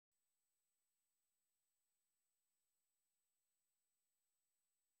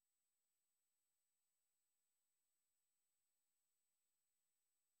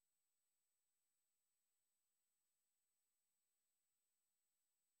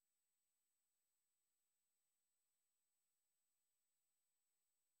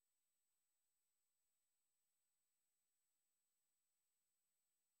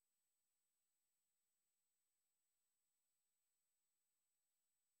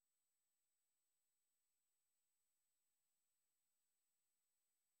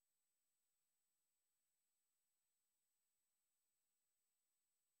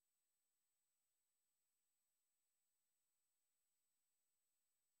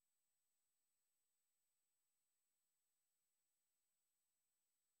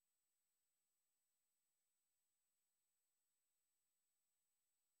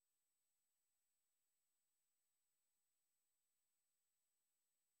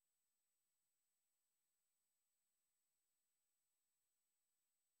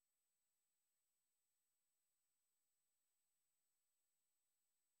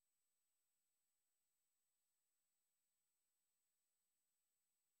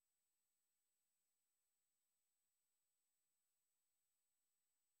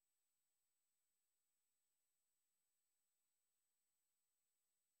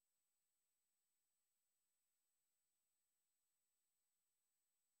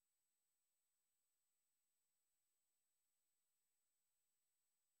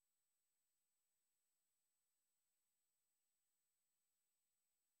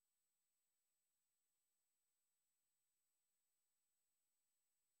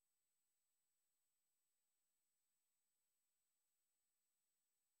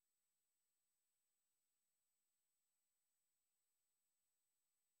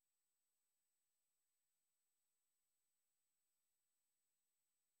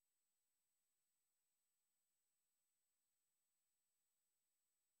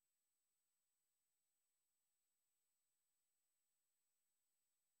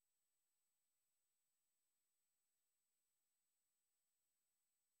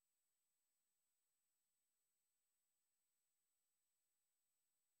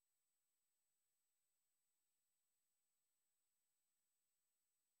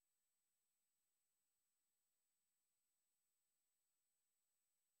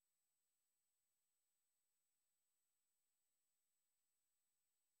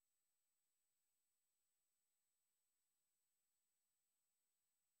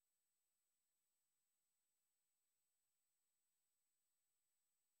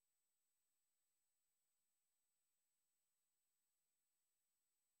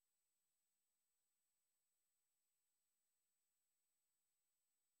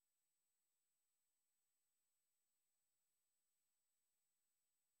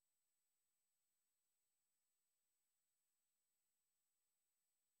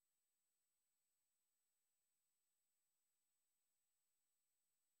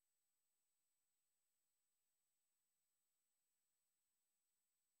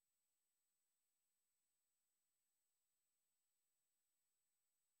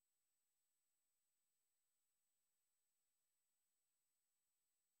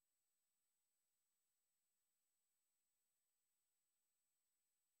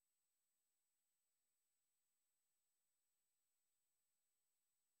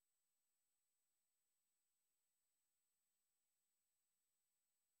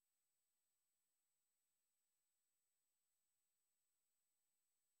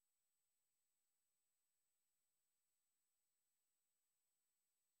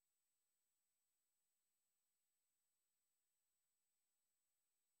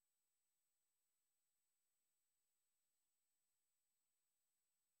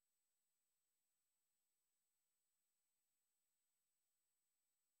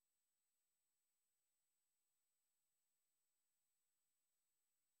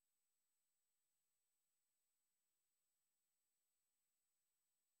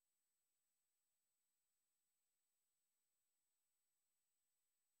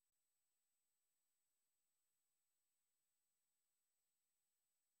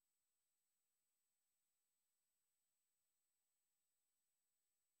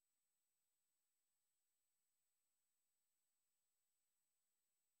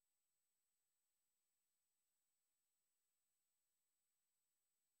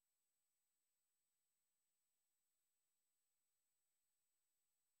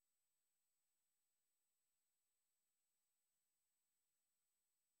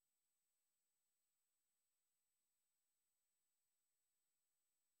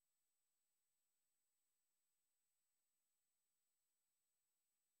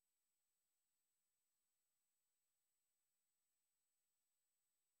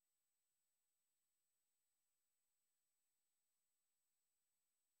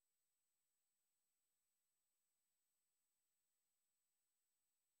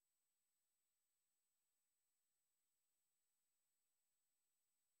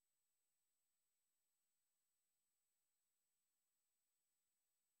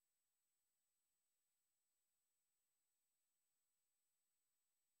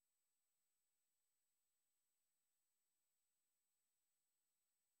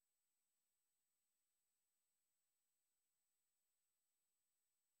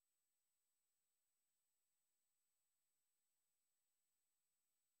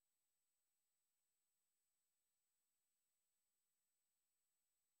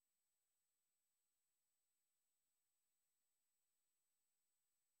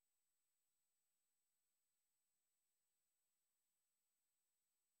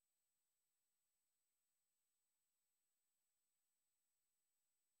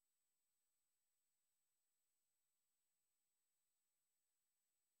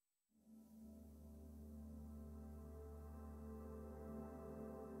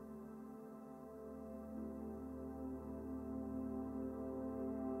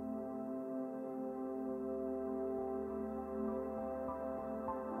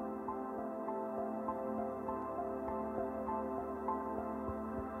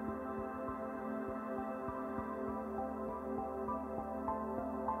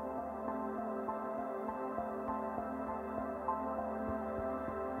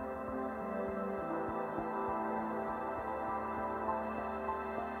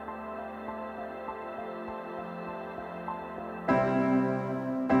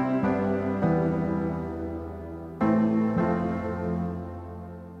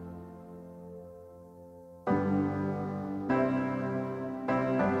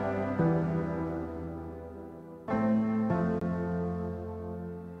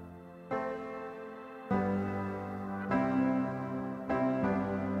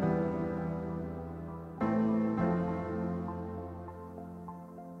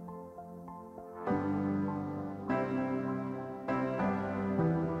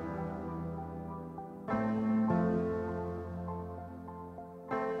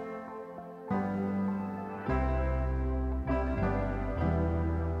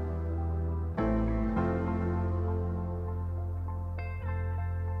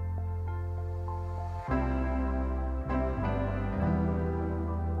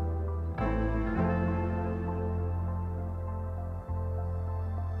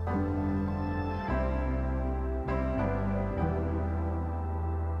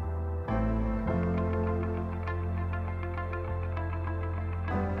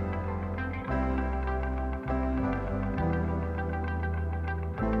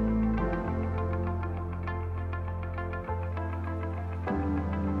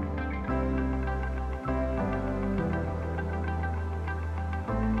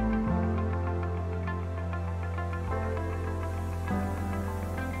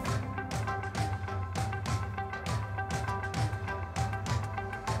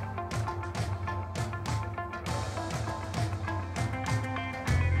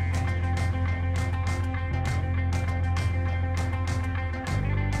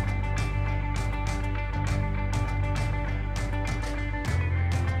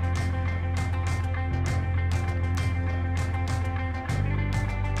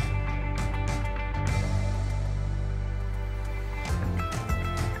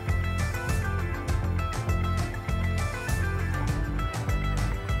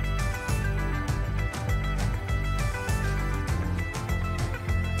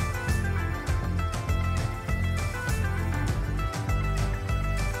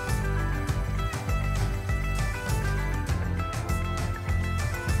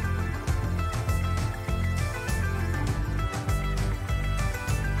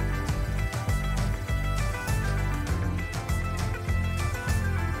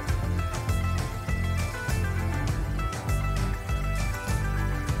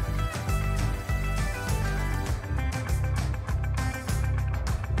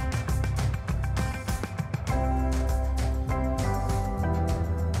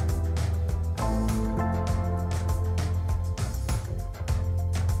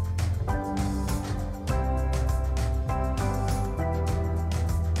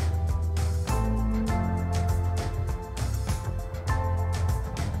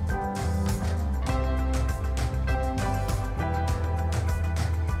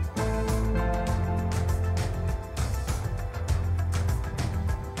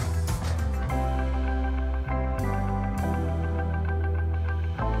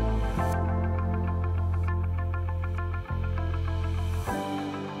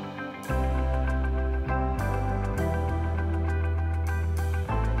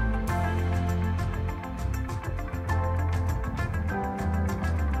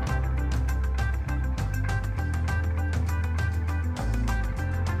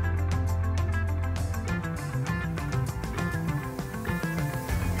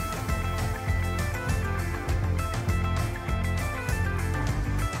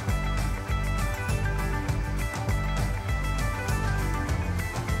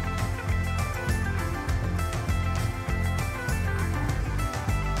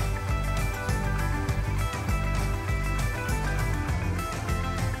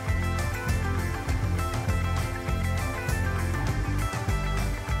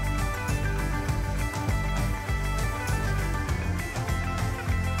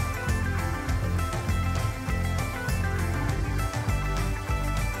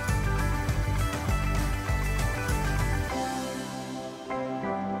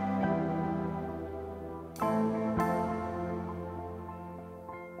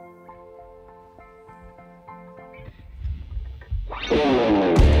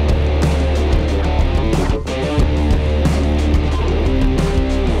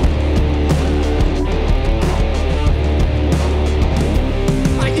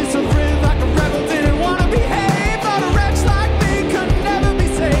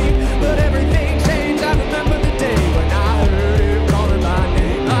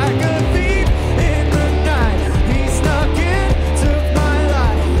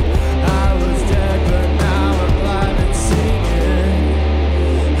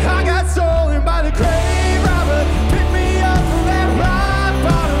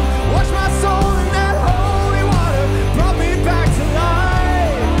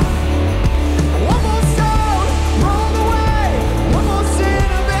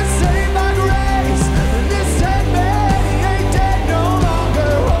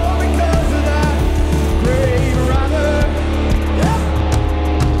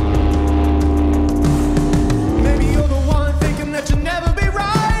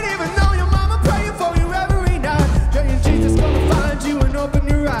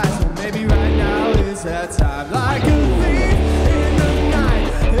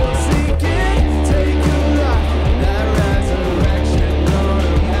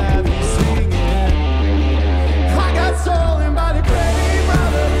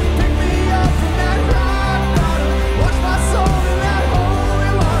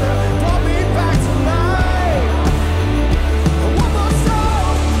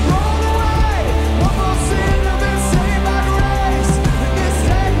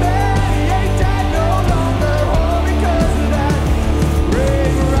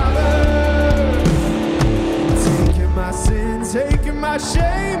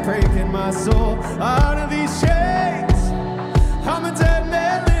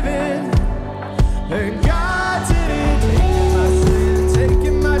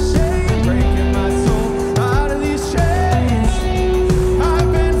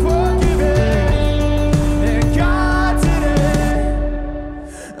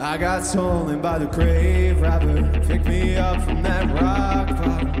Stolen by the grave robber, pick me up from that rock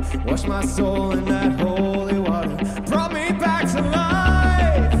bottom, wash my soul in that holy water, brought me back to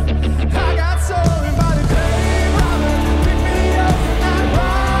life. I got stolen by the grave robber, pick me up from that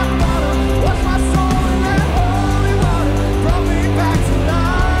rock bottom, wash my soul in that holy water, brought me back to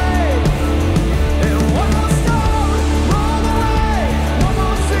life. And one more stone rolled away, one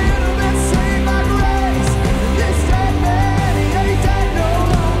more sin of been saved by grace. And this dead man, he ain't dead no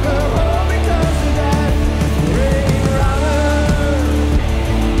longer.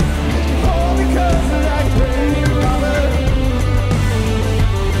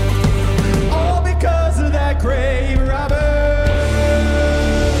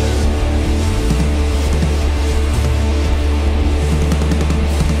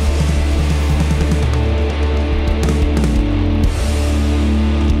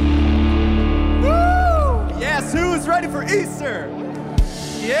 Easter.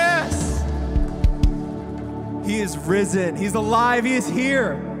 Yes. He is risen. He's alive. He is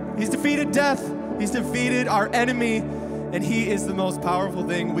here. He's defeated death. He's defeated our enemy. And he is the most powerful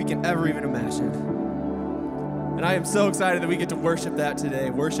thing we can ever even imagine. And I am so excited that we get to worship that today.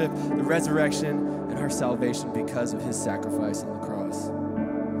 Worship the resurrection and our salvation because of his sacrifice on the cross.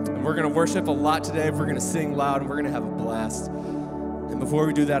 And we're going to worship a lot today. We're going to sing loud and we're going to have a blast. And before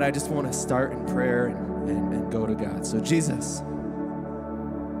we do that, I just want to start in prayer and go to God. So Jesus,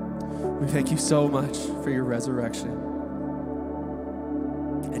 we thank you so much for your resurrection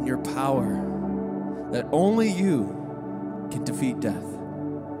and your power that only you can defeat death.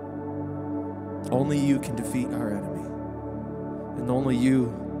 Only you can defeat our enemy. And only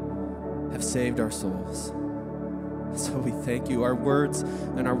you have saved our souls. So we thank you. Our words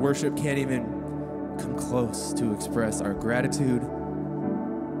and our worship can't even come close to express our gratitude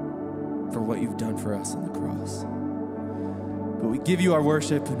for what you've done for us on the cross. But we give you our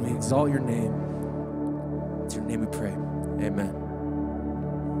worship and we exalt your name. It's your name we pray. Amen.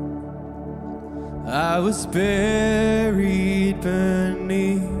 I was buried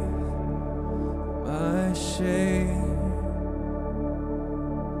beneath my shame.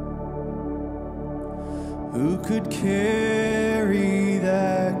 Who could carry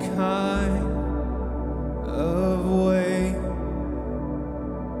that kind of weight?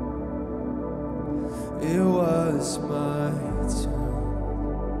 It was my turn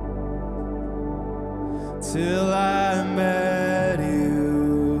till I met you.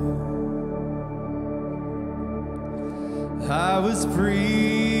 I was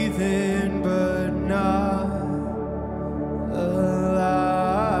breathing but not alive.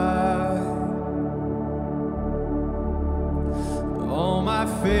 All my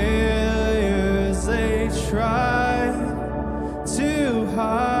failures, they tried to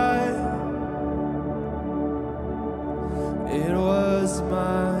high. It was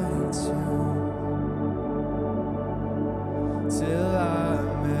mine too, till I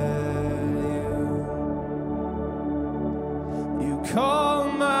met you. You call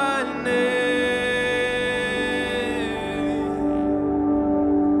my name,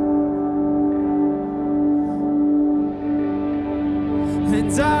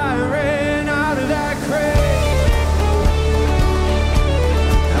 and I ran out of that grave.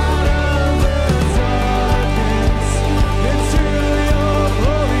 That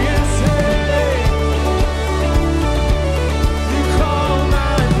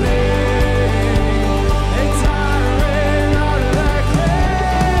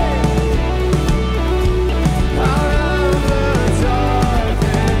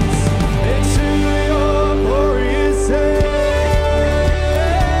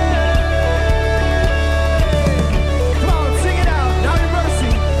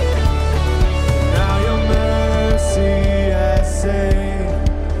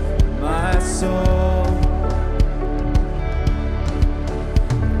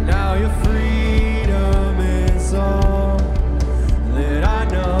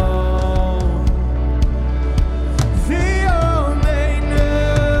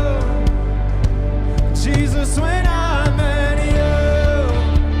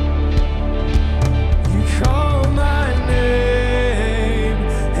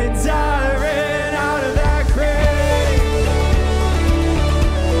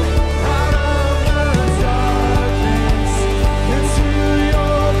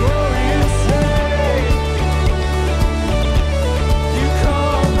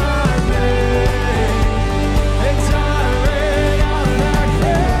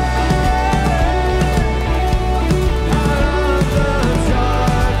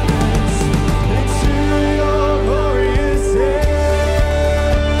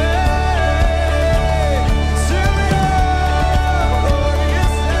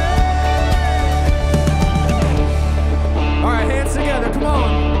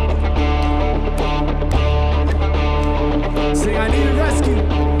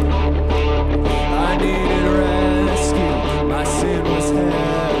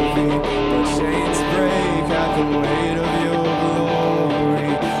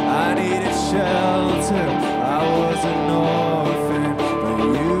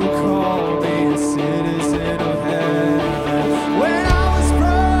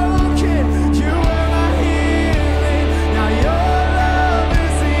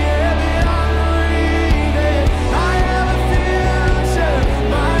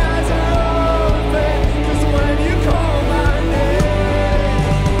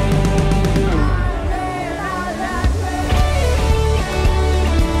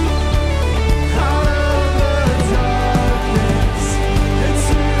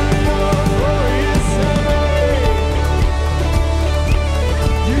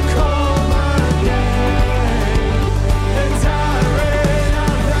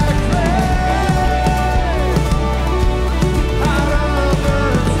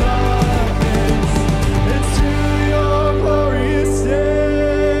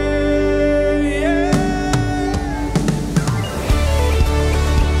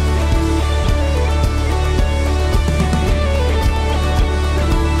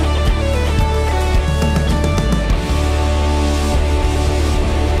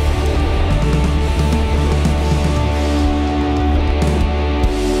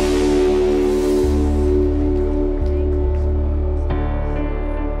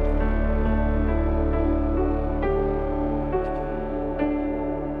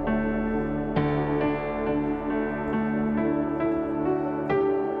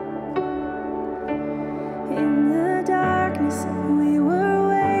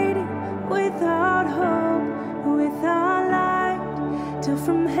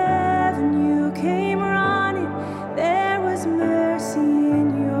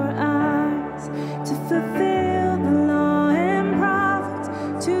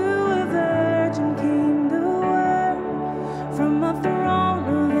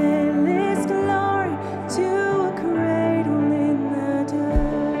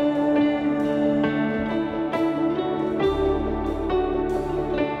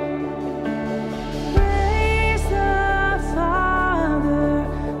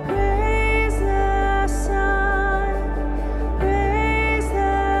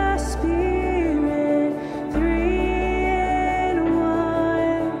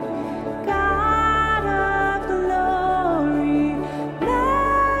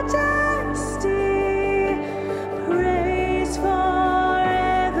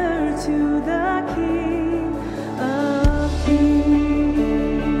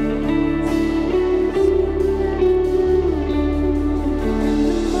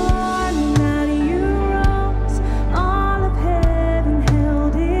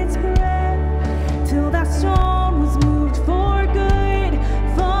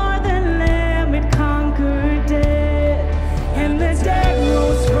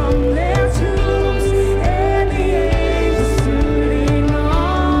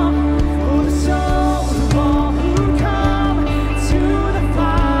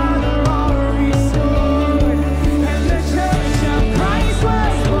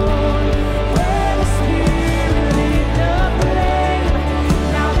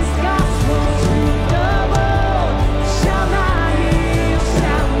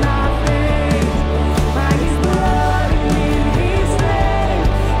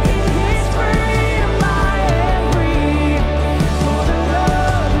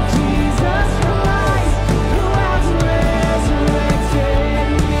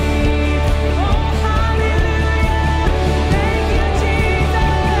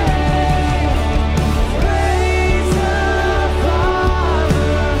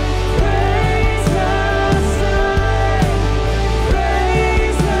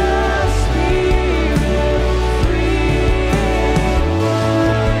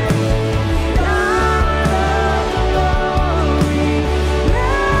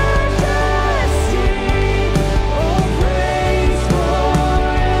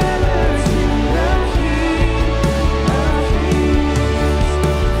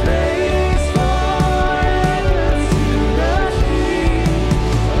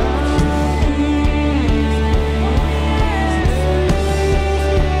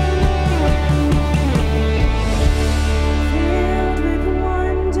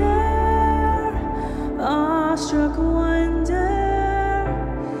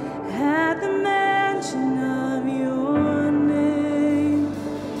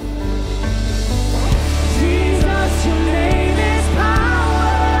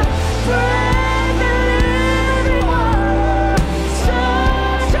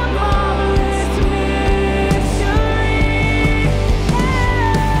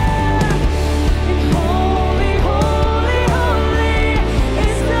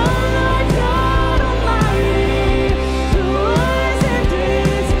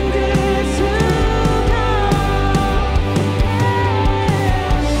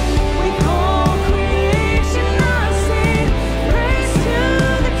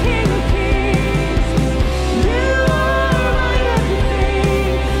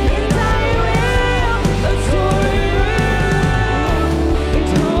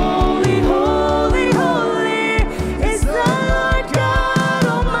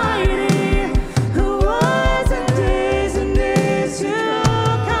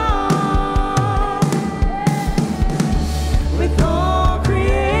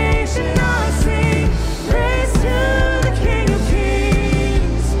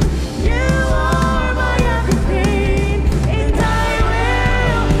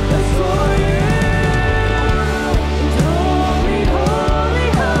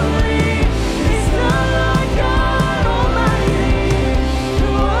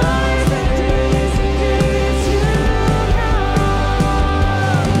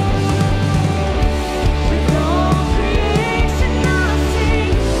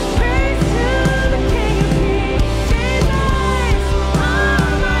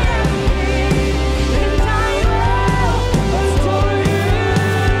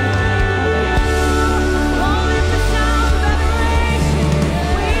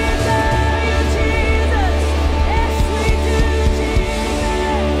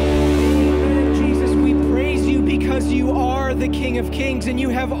Kings, and you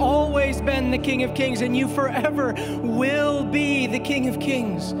have always been the King of Kings, and you forever will be the King of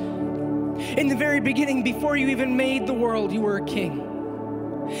Kings. In the very beginning, before you even made the world, you were a king.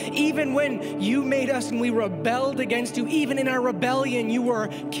 Even when you made us and we rebelled against you, even in our rebellion, you were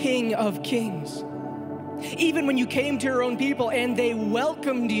King of Kings. Even when you came to your own people and they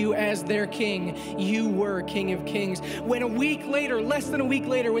welcomed you as their king, you were King of Kings. When a week later, less than a week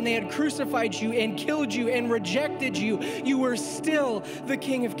later, when they had crucified you and killed you and rejected you, you were still the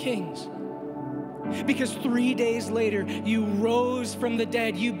King of Kings. Because 3 days later, you rose from the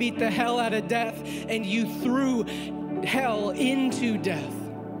dead, you beat the hell out of death, and you threw hell into death.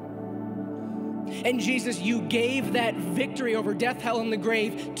 And Jesus, you gave that victory over death, hell, and the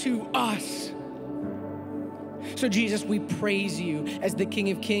grave to us. So Jesus, we praise you as the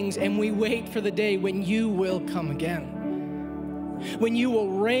King of Kings, and we wait for the day when you will come again. When you will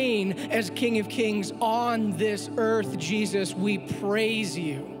reign as King of Kings on this earth, Jesus, we praise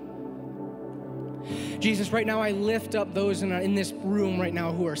you. Jesus, right now I lift up those in this room right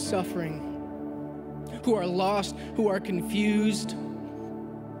now who are suffering, who are lost, who are confused,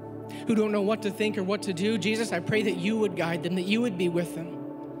 who don't know what to think or what to do. Jesus, I pray that you would guide them, that you would be with them.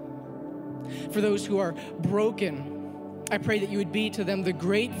 For those who are broken, I pray that you would be to them the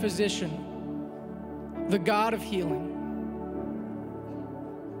great physician, the God of healing.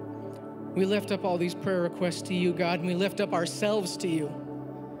 We lift up all these prayer requests to you, God, and we lift up ourselves to you.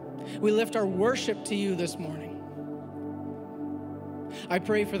 We lift our worship to you this morning. I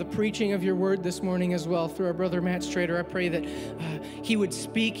pray for the preaching of your word this morning as well through our brother Matt Strader. I pray that he would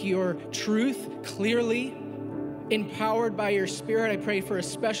speak your truth clearly, empowered by your Spirit. I pray for a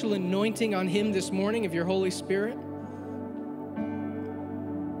special anointing on him this morning of your Holy Spirit.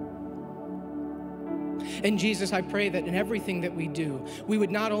 And Jesus, I pray that in everything that we do, we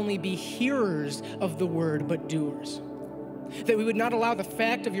would not only be hearers of the word, but doers. That we would not allow the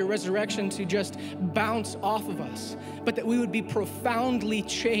fact of your resurrection to just bounce off of us, but that we would be profoundly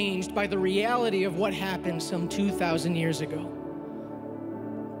changed by the reality of what happened some 2,000 years ago.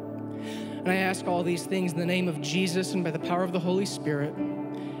 And I ask all these things in the name of Jesus and by the power of the Holy Spirit.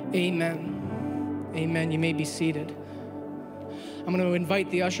 Amen. Amen. You may be seated. I'm going to invite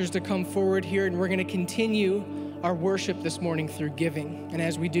the ushers to come forward here, and we're going to continue our worship this morning through giving. And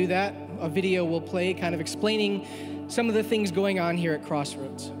as we do that, a video will play kind of explaining some of the things going on here at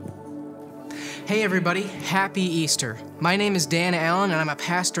Crossroads. Hey everybody, happy Easter. My name is Dan Allen and I'm a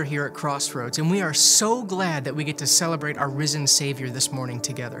pastor here at Crossroads, and we are so glad that we get to celebrate our risen Savior this morning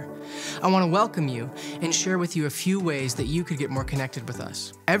together. I want to welcome you and share with you a few ways that you could get more connected with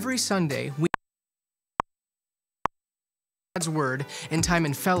us. Every Sunday, we God's Word and time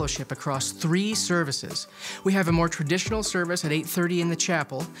in fellowship across 3 services. We have a more traditional service at 8:30 in the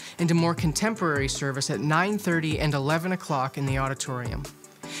chapel and a more contemporary service at 9:30 and 11 o'clock in the auditorium.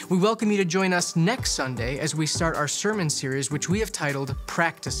 We welcome you to join us next Sunday as we start our sermon series, which we have titled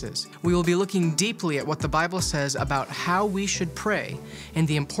Practices. We will be looking deeply at what the Bible says about how we should pray and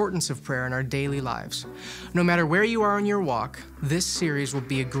the importance of prayer in our daily lives. No matter where you are in your walk, this series will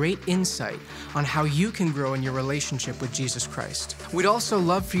be a great insight on how you can grow in your relationship with Jesus Christ. We'd also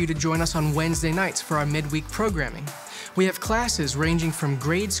love for you to join us on Wednesday nights for our midweek programming. We have classes ranging from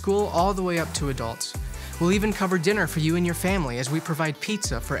grade school all the way up to adults. We'll even cover dinner for you and your family as we provide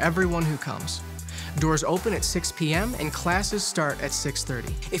pizza for everyone who comes. Doors open at 6 p.m. and classes start at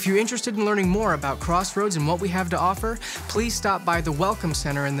 6:30. If you're interested in learning more about Crossroads and what we have to offer, please stop by the Welcome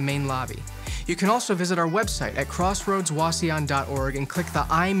Center in the main lobby. You can also visit our website at crossroadswauseon.org and click the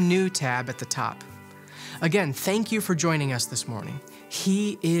I'm New tab at the top. Again, thank you for joining us this morning.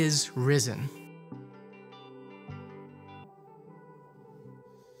 He is risen.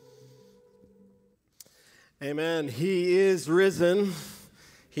 Amen. He is risen.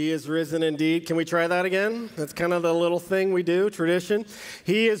 He is risen indeed. Can we try that again? That's kind of the little thing we do, tradition.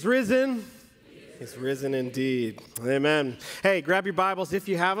 He is risen. He's risen indeed. Amen. Hey, grab your Bibles if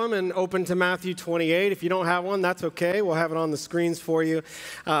you have them and open to Matthew 28. If you don't have one, that's okay. We'll have it on the screens for you.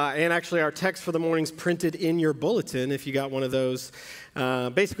 And actually, our text for the morning's printed in your bulletin if you got one of those.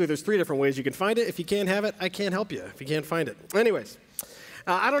 Basically, there's 3 different ways you can find it. If you can't have it, I can't help you if you can't find it. Anyways.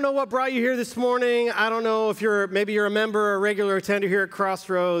 I don't know what brought you here this morning. I don't know if maybe you're a member or a regular attender here at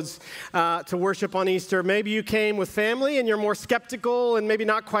Crossroads to worship on Easter. Maybe you came with family and you're more skeptical and maybe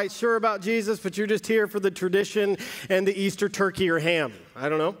not quite sure about Jesus, but you're just here for the tradition and the Easter turkey or ham. I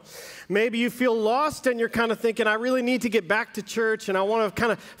don't know. Maybe you feel lost and you're kind of thinking, I really need to get back to church and I want to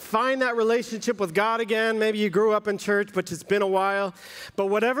kind of find that relationship with God again. Maybe you grew up in church, but it's been a while. But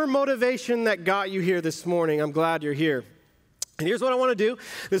whatever motivation that got you here this morning, I'm glad you're here. And here's what I want to do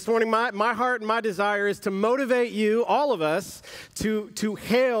this morning. My heart and my desire is to motivate you, all of us, to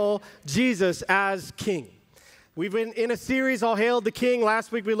hail Jesus as King. We've been in a series, All Hail the King.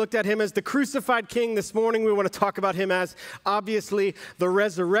 Last week we looked at him as the crucified King. This morning we want to talk about him as, obviously, the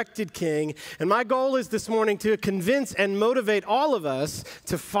resurrected King. And my goal is this morning to convince and motivate all of us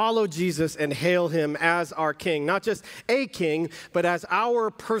to follow Jesus and hail him as our King. Not just a King, but as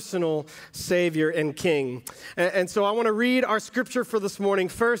our personal Savior and King. And so I want to read our scripture for this morning.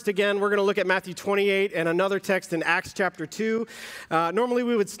 First, again, we're going to look at Matthew 28 and another text in Acts chapter 2. Normally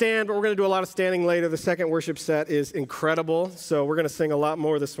we would stand, but we're going to do a lot of standing later. The second worship set is incredible, so we're going to sing a lot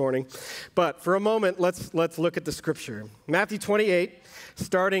more this morning. But for a moment, let's look at the scripture. Matthew 28,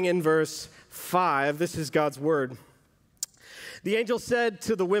 starting in verse 5, this is God's word. The angel said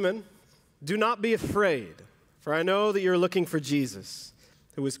to the women, "Do not be afraid, for I know that you're looking for Jesus,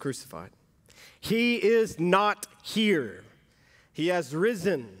 who was crucified. He is not here. He has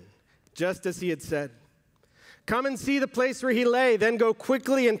risen, just as he had said. Come and see the place where he lay, then go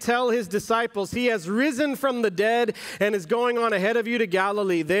quickly and tell his disciples, he has risen from the dead and is going on ahead of you to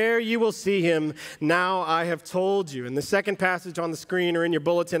Galilee. There you will see him. Now I have told you." And the second passage on the screen or in your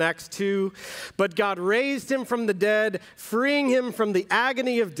bulletin, Acts 2. "But God raised him from the dead, freeing him from the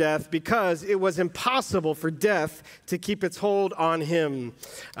agony of death, because it was impossible for death to keep its hold on him."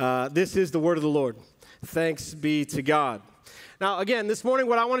 This is the word of the Lord. Thanks be to God. Now, again, this morning,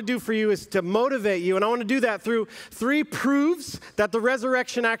 what I want to do for you is to motivate you, and I want to do that through 3 proofs that the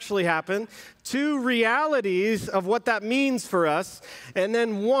resurrection actually happened, 2 realities of what that means for us, and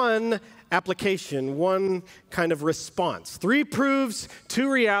then 1 application, 1 kind of response. 3 proofs,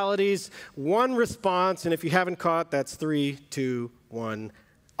 2 realities, 1 response, and if you haven't caught, that's 3, 2, 1.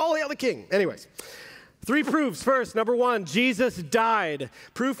 All hail the King. Anyways. 3 proofs. First, number 1, Jesus died.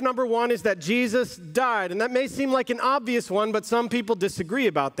 Proof number 1 is that Jesus died. And that may seem like an obvious one, but some people disagree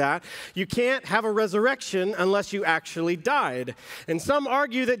about that. You can't have a resurrection unless you actually died. And some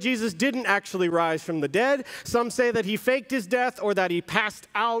argue that Jesus didn't actually rise from the dead. Some say that he faked his death, or that he passed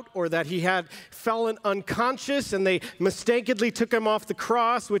out, or that he had fallen unconscious and they mistakenly took him off the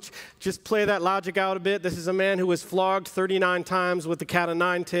cross, which, just play that logic out a bit. This is a man who was flogged 39 times with the cat o'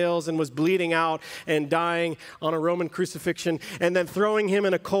 nine tails and was bleeding out and dying on a Roman crucifixion, and then throwing him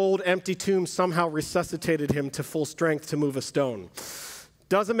in a cold, empty tomb somehow resuscitated him to full strength to move a stone.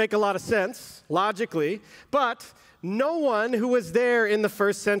 Doesn't make a lot of sense, logically, but no one who was there in the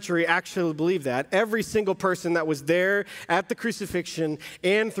first century actually believed that. Every single person that was there at the crucifixion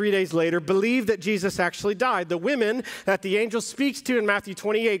and 3 days later believed that Jesus actually died. The women that the angel speaks to in Matthew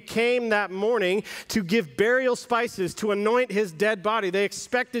 28 came that morning to give burial spices to anoint his dead body. They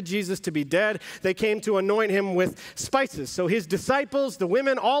expected Jesus to be dead. They came to anoint him with spices. So his disciples, the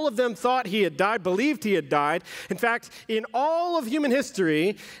women, all of them thought he had died, believed he had died. In fact, in all of human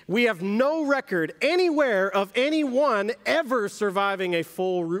history, we have no record anywhere of anyone ever surviving a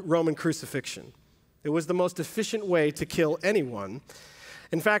full Roman crucifixion. It was the most efficient way to kill anyone.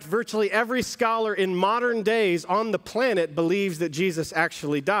 In fact, virtually every scholar in modern days on the planet believes that Jesus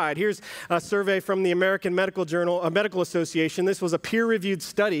actually died. Here's a survey from the American Medical Association. This was a peer-reviewed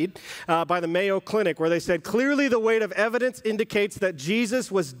study by the Mayo Clinic, where they said, clearly the weight of evidence indicates that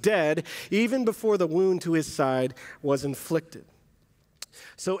Jesus was dead even before the wound to his side was inflicted.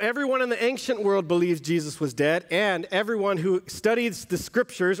 So everyone in the ancient world believes Jesus was dead, and everyone who studies the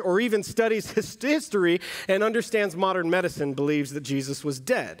scriptures or even studies history and understands modern medicine believes that Jesus was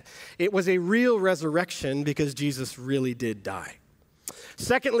dead. It was a real resurrection because Jesus really did die.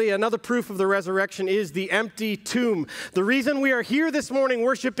 Secondly, another proof of the resurrection is the empty tomb. The reason we are here this morning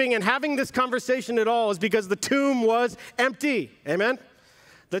worshiping and having this conversation at all is because the tomb was empty. Amen?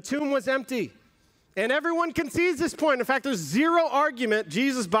 The tomb was empty. And everyone concedes this point. In fact, there's zero argument.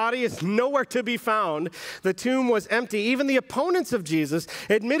 Jesus' body is nowhere to be found. The tomb was empty. Even the opponents of Jesus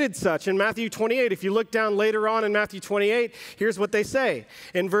admitted such in Matthew 28. If you look down later on in Matthew 28, here's what they say.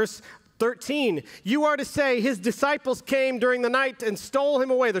 In verse 13, "You are to say his disciples came during the night and stole him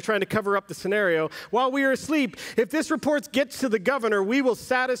away." They're trying to cover up the scenario. "While we are asleep. If this report gets to the governor, we will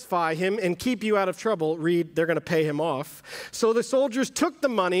satisfy him and keep you out of trouble." Read, they're going to pay him off. "So the soldiers took the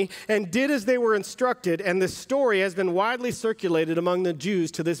money and did as they were instructed, and this story has been widely circulated among the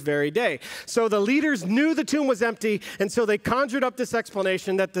Jews to this very day." So the leaders knew the tomb was empty, and so they conjured up this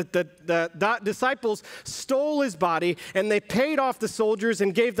explanation that the disciples stole his body, and they paid off the soldiers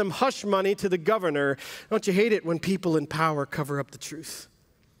and gave them hush money to the governor. Don't you hate it when people in power cover up the truth?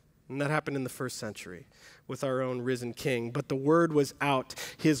 And that happened in the first century. with our own risen King. But the word was out.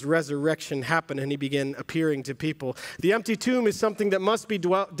 His resurrection happened, and he began appearing to people. The empty tomb is something that must be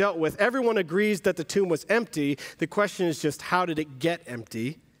dealt with. Everyone agrees that the tomb was empty. The question is just, how did it get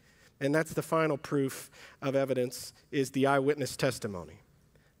empty? And that's the final proof of evidence, is the eyewitness testimony.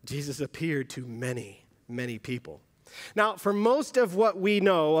 Jesus appeared to many, many people. Now, for most of what we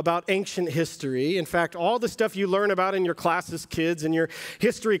know about ancient history, in fact, all the stuff you learn about in your classes, kids, in your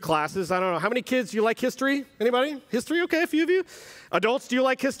history classes, I don't know, how many kids, do you like history? Anybody? History? Okay, a few of you. Adults, do you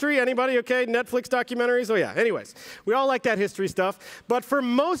like history? Anybody? Okay, Netflix documentaries? Oh yeah, anyways, we all like that history stuff. But for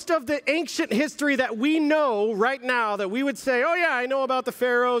most of the ancient history that we know right now, that we would say, oh yeah, I know about the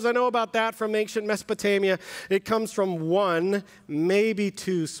pharaohs, I know about that from ancient Mesopotamia, it comes from one, maybe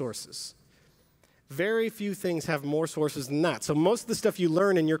two sources. Very few things have more sources than that. So most of the stuff you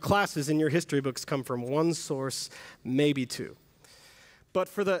learn in your classes, in your history books, come from one source, maybe two. But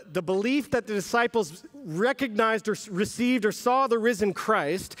for the belief that the disciples recognized or received or saw the risen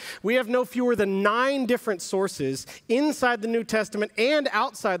Christ, we have no fewer than 9 different sources inside the New Testament and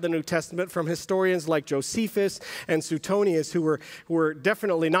outside the New Testament from historians like Josephus and Suetonius, who were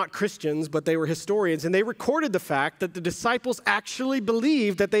definitely not Christians, but they were historians, and they recorded the fact that the disciples actually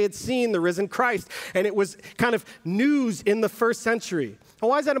believed that they had seen the risen Christ, and it was kind of news in the first century. Well,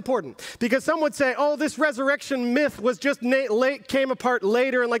 why is that important? Because some would say, oh, this resurrection myth was just came apart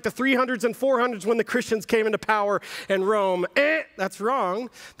later in like the 300s and 400s when the Christians came into power in Rome. That's wrong,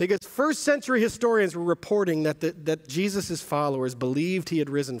 because first century historians were reporting that Jesus' followers believed he had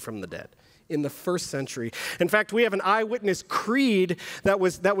risen from the dead in the first century. In fact, we have an eyewitness creed that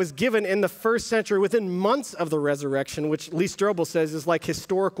was given in the first century within months of the resurrection, which Lee Strobel says is like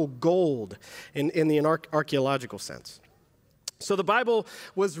historical gold in the archaeological sense. So the Bible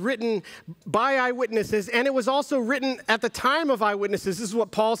was written by eyewitnesses, and it was also written at the time of eyewitnesses. This is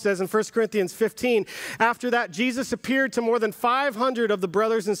what Paul says in 1 Corinthians 15. After that, Jesus appeared to more than 500 of the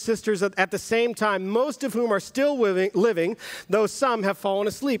brothers and sisters at the same time, most of whom are still living, though some have fallen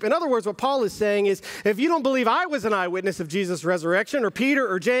asleep. In other words, what Paul is saying is, if you don't believe I was an eyewitness of Jesus' resurrection, or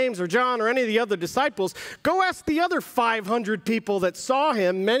Peter, or James, or John, or any of the other disciples, go ask the other 500 people that saw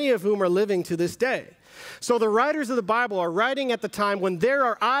him, many of whom are living to this day. So the writers of the Bible are writing at the time when there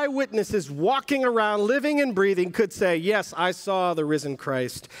are eyewitnesses walking around, living and breathing, could say, yes, I saw the risen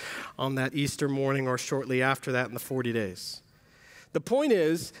Christ on that Easter morning or shortly after that in the 40 days. The point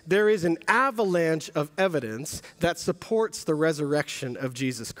is, there is an avalanche of evidence that supports the resurrection of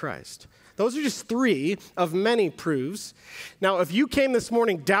Jesus Christ. Those are just 3 of many proofs. Now, if you came this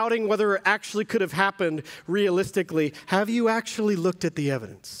morning doubting whether it actually could have happened realistically, have you actually looked at the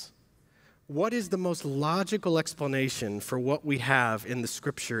evidence? What is the most logical explanation for what we have in the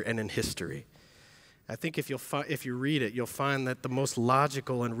Scripture and in history? I think if you read it, you'll find that the most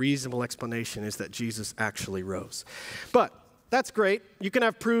logical and reasonable explanation is that Jesus actually rose. But that's great. You can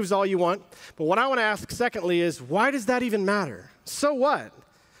have proofs all you want. But what I want to ask secondly is, why does that even matter? So what?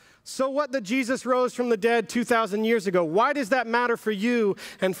 So what that Jesus rose from the dead 2,000 years ago? Why does that matter for you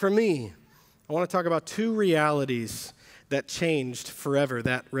and for me? I want to talk about 2 realities that changed forever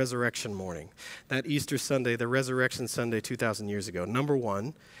that resurrection morning, that Easter Sunday, the resurrection Sunday 2,000 years ago. Number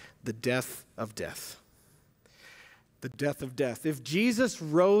 1, the death of death. The death of death. If Jesus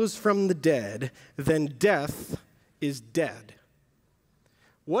rose from the dead, then death is dead.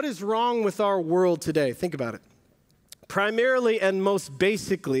 What is wrong with our world today? Think about it. Primarily and most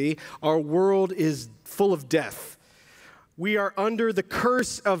basically, our world is full of death. We are under the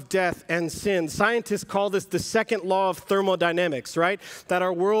curse of death and sin. Scientists call this the second law of thermodynamics, right? That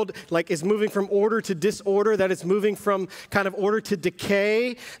our world is moving from order to disorder, that it's moving from kind of order to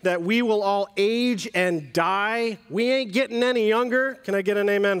decay, that we will all age and die. We ain't getting any younger. Can I get an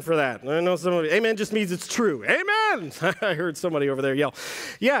amen for that? I know some of you. Amen just means it's true. Amen! I heard somebody over there yell.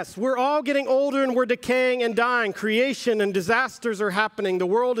 Yes, we're all getting older and we're decaying and dying. Creation and disasters are happening. The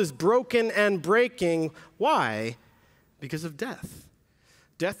world is broken and breaking. Why? Because of death.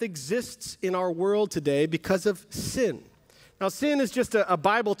 Death exists in our world today because of sin. Now, sin is just a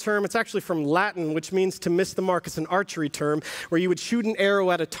Bible term. It's actually from Latin, which means to miss the mark. It's an archery term where you would shoot an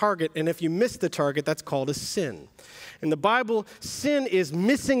arrow at a target, and if you miss the target, that's called a sin. In the Bible, sin is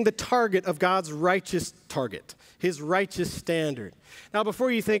missing the target of God's righteous target, his righteous standard. Now,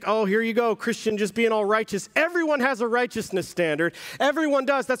 before you think, oh, here you go, Christian just being all righteous, everyone has a righteousness standard. Everyone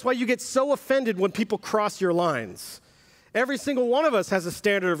does. That's why you get so offended when people cross your lines. Every single one of us has a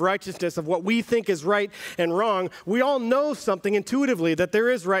standard of righteousness of what we think is right and wrong. We all know something intuitively that there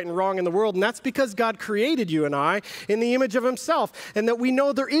is right and wrong in the world, and that's because God created you and I in the image of himself, and that we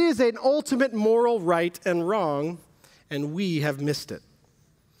know there is an ultimate moral right and wrong, and we have missed it.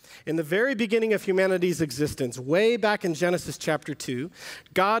 In the very beginning of humanity's existence, way back in Genesis chapter 2,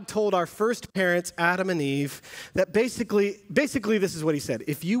 God told our first parents, Adam and Eve, that basically this is what he said: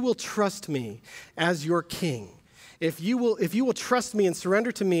 if you will trust me as your king, if you will trust me and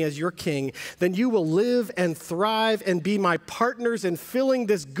surrender to me as your king, then you will live and thrive and be my partners in filling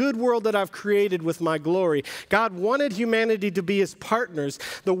this good world that I've created with my glory. God wanted humanity to be his partners.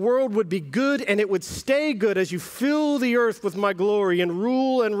 The world would be good and it would stay good as you fill the earth with my glory and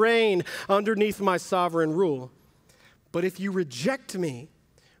rule and reign underneath my sovereign rule. But if you reject me,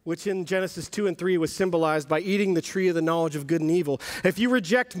 which in Genesis 2 and 3 was symbolized by eating the tree of the knowledge of good and evil. If you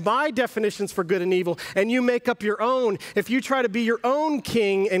reject my definitions for good and evil and you make up your own, if you try to be your own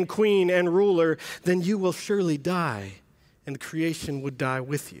king and queen and ruler, then you will surely die, and creation would die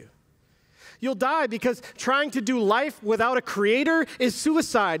with you. You'll die because trying to do life without a creator is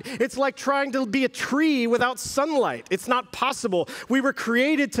suicide. It's like trying to be a tree without sunlight. It's not possible. We were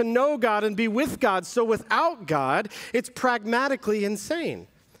created to know God and be with God, so without God, it's pragmatically insane.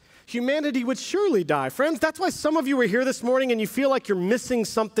 Humanity would surely die. Friends, that's why some of you are here this morning and you feel like you're missing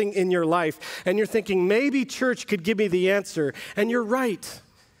something in your life, and you're thinking, maybe church could give me the answer. And you're right.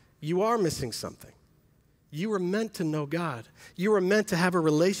 You are missing something. You were meant to know God. You were meant to have a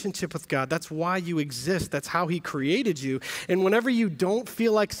relationship with God. That's why you exist. That's how he created you. And whenever you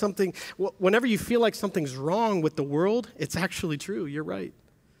feel like something's wrong with the world, it's actually true. You're right.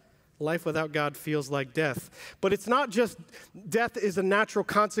 Life without God feels like death. But it's not just death is a natural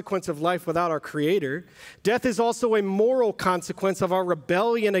consequence of life without our Creator. Death is also a moral consequence of our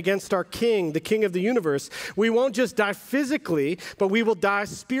rebellion against our King, the King of the universe. We won't just die physically, but we will die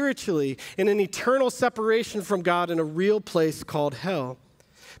spiritually in an eternal separation from God in a real place called hell.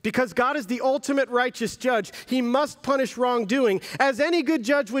 Because God is the ultimate righteous judge, he must punish wrongdoing, as any good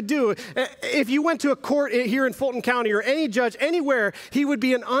judge would do. If you went to a court here in Fulton County, or any judge anywhere, he would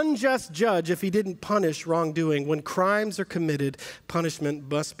be an unjust judge if he didn't punish wrongdoing. When crimes are committed,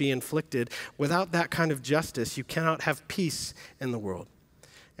 punishment must be inflicted. Without that kind of justice, you cannot have peace in the world.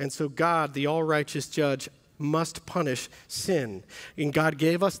 And so God, the all-righteous judge, must punish sin. And God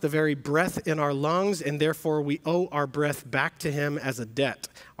gave us the very breath in our lungs, and therefore we owe our breath back to him as a debt,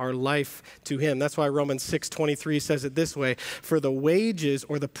 our life to him. That's why Romans 6:23 says it this way: for the wages,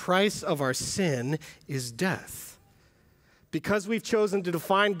 or the price of our sin, is death. Because we've chosen to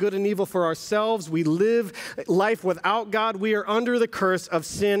define good and evil for ourselves, we live life without God. We are under the curse of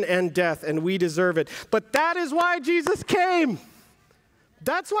sin and death, and we deserve it. But that is why Jesus came.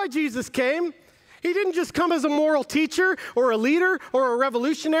 That's why Jesus came. He didn't just come as a moral teacher or a leader or a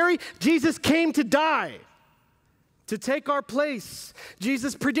revolutionary. Jesus came to die, to take our place.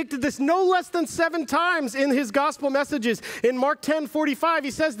 Jesus predicted this no less than 7 times in his gospel messages. In Mark 10:45, he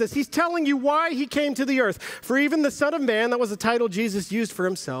says this. He's telling you why he came to the earth. For even the Son of Man, that was the title Jesus used for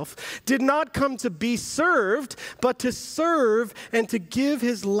himself, did not come to be served, but to serve and to give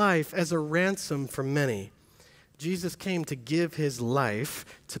his life as a ransom for many. Jesus came to give his life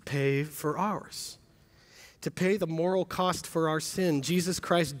to pay for ours, to pay the moral cost for our sin. Jesus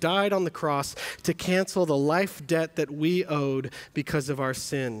Christ died on the cross to cancel the life debt that we owed because of our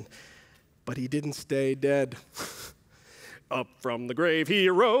sin. But he didn't stay dead. Up from the grave he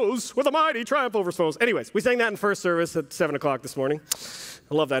arose with a mighty triumph over foes. Anyways, we sang that in first service at 7 o'clock this morning.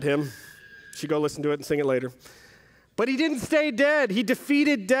 I love that hymn. You should go listen to it and sing it later. But he didn't stay dead. He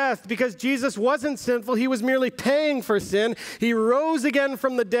defeated death because Jesus wasn't sinful. He was merely paying for sin. He rose again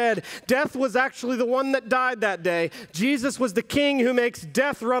from the dead. Death was actually the one that died that day. Jesus was the king who makes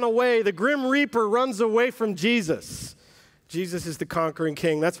death run away. The grim reaper runs away from Jesus. Jesus is the conquering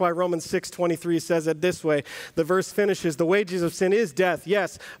king. That's why Romans 6:23 says it this way. The verse finishes, the wages of sin is death,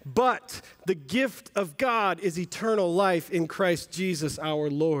 yes, but the gift of God is eternal life in Christ Jesus our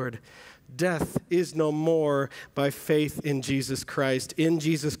Lord. Death is no more by faith in Jesus Christ. In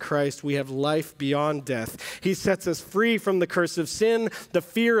Jesus Christ, we have life beyond death. He sets us free from the curse of sin, the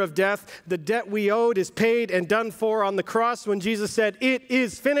fear of death. The debt we owed is paid and done for on the cross. When Jesus said, "It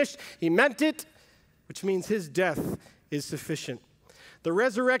is finished," he meant it, which means his death is sufficient. The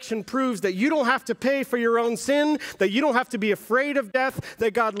resurrection proves that you don't have to pay for your own sin, that you don't have to be afraid of death,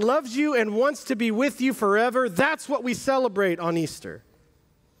 that God loves you and wants to be with you forever. That's what we celebrate on Easter.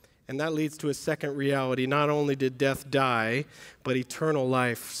 And that leads to a second reality. Not only did death die, but eternal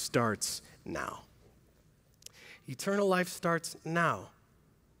life starts now. Eternal life starts now.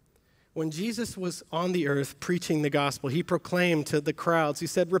 When Jesus was on the earth preaching the gospel, he proclaimed to the crowds, he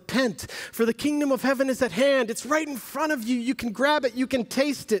said, "Repent, for the kingdom of heaven is at hand. It's right in front of you. You can grab it. You can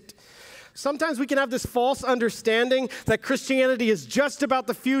taste it." Sometimes we can have this false understanding that Christianity is just about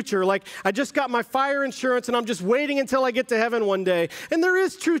the future. Like, I just got my fire insurance and I'm just waiting until I get to heaven one day. And there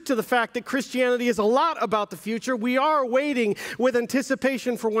is truth to the fact that Christianity is a lot about the future. We are waiting with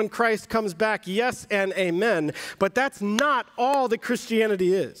anticipation for when Christ comes back. Yes and amen. But that's not all that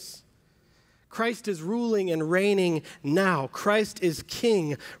Christianity is. Christ is ruling and reigning now. Christ is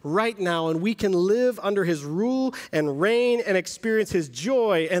king right now, and we can live under his rule and reign and experience his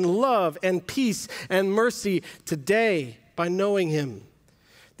joy and love and peace and mercy today by knowing him.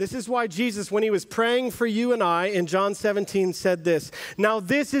 This is why Jesus, when he was praying for you and I in John 17, said this, "Now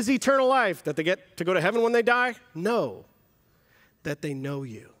this is eternal life," that they get to go to heaven when they die? No, that they know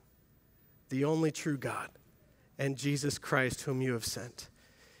you, the only true God, and Jesus Christ whom you have sent.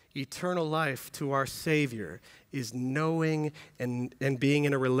 Eternal life to our Savior is knowing and being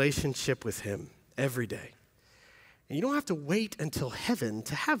in a relationship with him every day. And you don't have to wait until heaven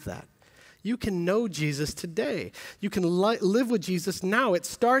to have that. You can know Jesus today. You can live with Jesus now. It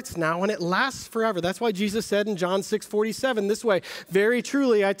starts now and it lasts forever. That's why Jesus said in John 6:47 this way, "Very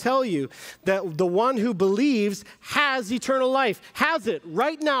truly I tell you that the one who believes has eternal life." Has it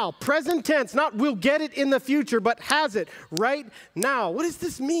right now, present tense, not will get it in the future, but has it right now. What does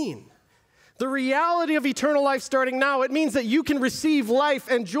this mean? The reality of eternal life starting now, it means that you can receive life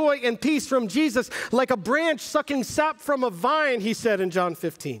and joy and peace from Jesus like a branch sucking sap from a vine, he said in John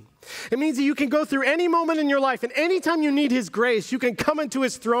 15. It means that you can go through any moment in your life, and anytime you need his grace, you can come into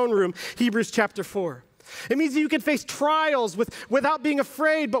his throne room, Hebrews chapter 4. It means that you can face trials without being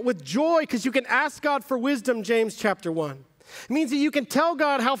afraid, but with joy, because you can ask God for wisdom, James chapter 1. It means that you can tell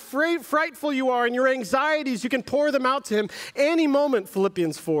God how frightful you are and your anxieties. You can pour them out to him any moment,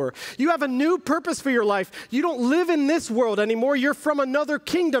 Philippians 4. You have a new purpose for your life. You don't live in this world anymore. You're from another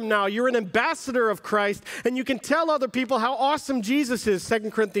kingdom now. You're an ambassador of Christ, and you can tell other people how awesome Jesus is,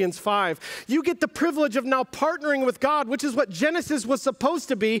 2 Corinthians 5. You get the privilege of now partnering with God, which is what Genesis was supposed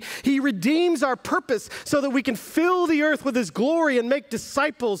to be. He redeems our purpose so that we can fill the earth with his glory and make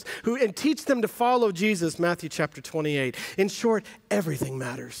disciples and teach them to follow Jesus, Matthew chapter 28. In short, everything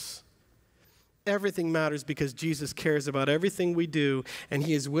matters. Everything matters because Jesus cares about everything we do, and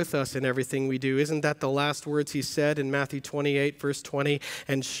he is with us in everything we do. Isn't that the last words he said in Matthew 28, verse 20?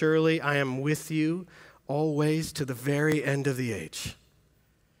 "And surely I am with you always to the very end of the age."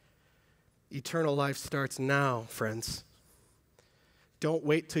 Eternal life starts now, friends. Don't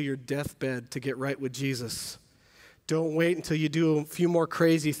wait till your deathbed to get right with Jesus. Don't wait until you do a few more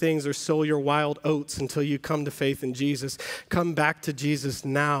crazy things or sow your wild oats until you come to faith in Jesus. Come back to Jesus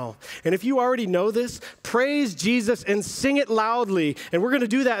now. And if you already know this, praise Jesus and sing it loudly. And we're going to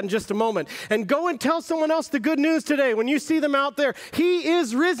do that in just a moment. And go and tell someone else the good news today. When you see them out there, he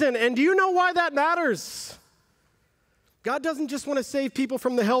is risen. And do you know why that matters? God doesn't just want to save people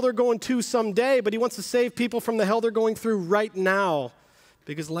from the hell they're going to someday, but he wants to save people from the hell they're going through right now.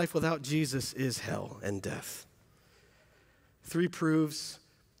 Because life without Jesus is hell and death. 3 proofs,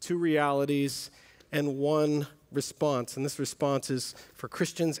 2 realities, and 1 response. And this response is for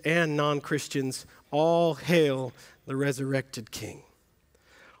Christians and non-Christians. All hail the resurrected King.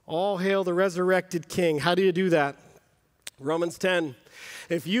 All hail the resurrected King. How do you do that? Romans 10.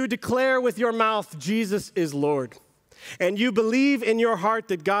 If you declare with your mouth Jesus is Lord, and you believe in your heart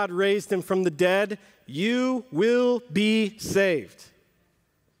that God raised him from the dead, you will be saved.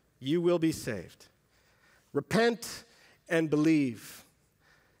 You will be saved. Repent and believe.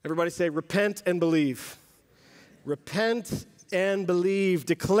 Everybody say, repent and believe. Repent and believe.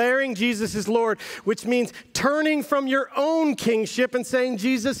 Declaring Jesus is Lord, which means turning from your own kingship and saying,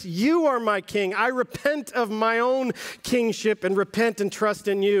 Jesus, you are my king. I repent of my own kingship and repent and trust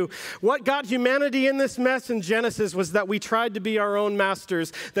in you. What got humanity in this mess in Genesis was that we tried to be our own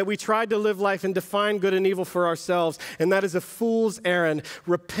masters, that we tried to live life and define good and evil for ourselves, and that is a fool's errand.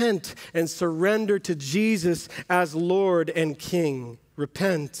 Repent and surrender to Jesus as Lord and King.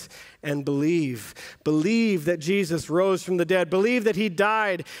 Repent and believe. Believe that Jesus rose from the dead. Believe that he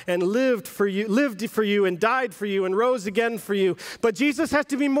died and lived for you and died for you and rose again for you. But Jesus has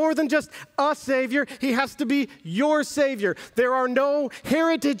to be more than just a Savior. He has to be your Savior. There are no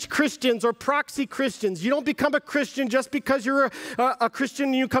heritage Christians or proxy Christians. You don't become a Christian just because you're a Christian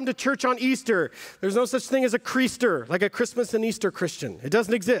and you come to church on Easter. There's no such thing as a Creaster, like a Christmas and Easter Christian. It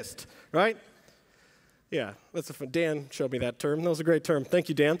doesn't exist, right? Yeah, that's Dan showed me that term. That was a great term. Thank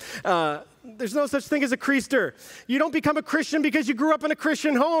you, Dan. There's no such thing as a creaster. You don't become a Christian because you grew up in a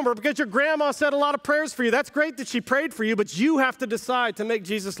Christian home or because your grandma said a lot of prayers for you. That's great that she prayed for you, but you have to decide to make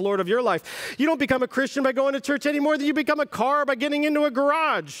Jesus Lord of your life. You don't become a Christian by going to church any more than you become a car by getting into a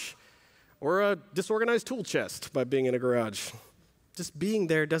garage or a disorganized tool chest by being in a garage. Just being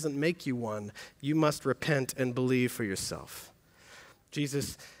there doesn't make you one. You must repent and believe for yourself.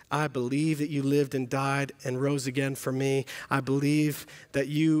 Jesus, I believe that you lived and died and rose again for me. I believe that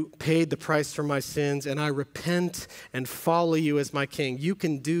you paid the price for my sins, and I repent and follow you as my King. You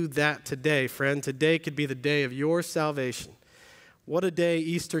can do that today, friend. Today could be the day of your salvation. What a day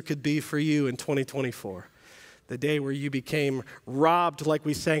Easter could be for you in 2024. The day where you became robbed, like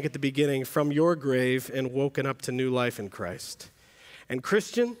we sang at the beginning, from your grave and woken up to new life in Christ. And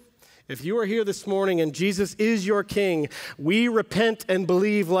Christian, if you are here this morning and Jesus is your King, we repent and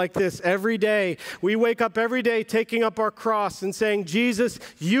believe like this every day. We wake up every day taking up our cross and saying, Jesus,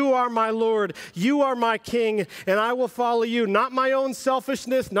 you are my Lord, you are my King, and I will follow you. Not my own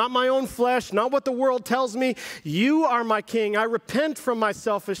selfishness, not my own flesh, not what the world tells me. You are my King. I repent from my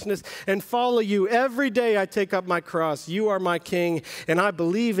selfishness and follow you. Every day I take up my cross. You are my King, and I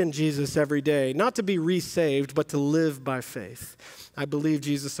believe in Jesus every day, not to be resaved, but to live by faith. I believe,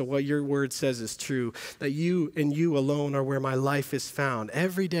 Jesus, that what your word says is true, that you and you alone are where my life is found.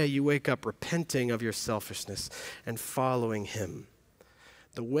 Every day you wake up repenting of your selfishness and following him.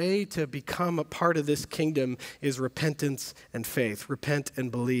 The way to become a part of this kingdom is repentance and faith. Repent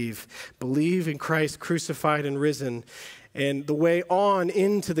and believe. Believe in Christ crucified and risen. And the way on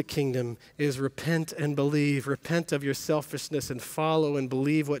into the kingdom is repent and believe. Repent of your selfishness and follow and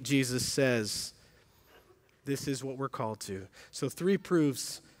believe what Jesus says. This is what we're called to. So 3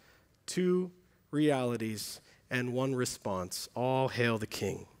 proofs, 2 realities, and 1 response. All hail the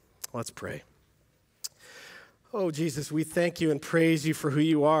King. Let's pray. Oh, Jesus, we thank you and praise you for who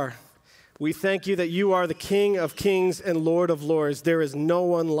you are. We thank you that you are the King of kings and Lord of lords. There is no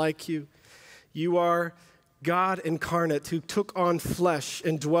one like you. You are God incarnate who took on flesh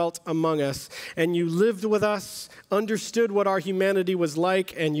and dwelt among us. And you lived with us, understood what our humanity was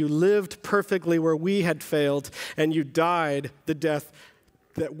like, and you lived perfectly where we had failed, and you died the death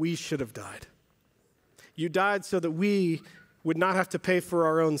that we should have died. You died so that we would not have to pay for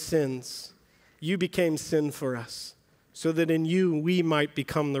our own sins. You became sin for us, so that in you we might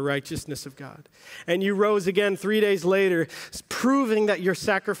become the righteousness of God. And you rose again 3 days later, proving that your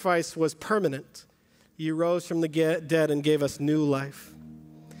sacrifice was permanent. You rose from the dead and gave us new life.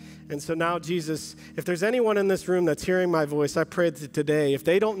 And so now, Jesus, if there's anyone in this room that's hearing my voice, I pray that today, if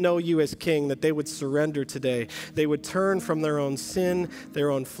they don't know you as King, that they would surrender today. They would turn from their own sin, their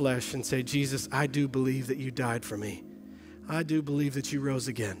own flesh, and say, Jesus, I do believe that you died for me. I do believe that you rose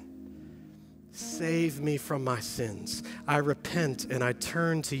again. Save me from my sins. I repent and I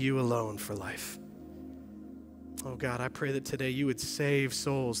turn to you alone for life. Oh God, I pray that today you would save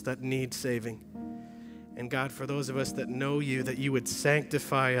souls that need saving. And God, for those of us that know you, that you would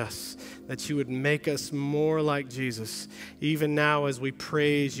sanctify us, that you would make us more like Jesus, even now as we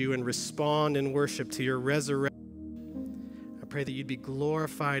praise you and respond in worship to your resurrection. I pray that you'd be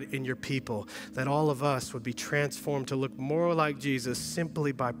glorified in your people, that all of us would be transformed to look more like Jesus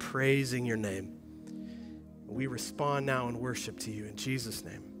simply by praising your name. We respond now in worship to you in Jesus'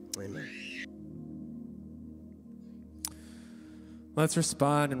 name. Amen. Let's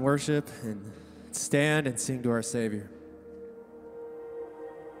respond in worship and stand and sing to our Savior.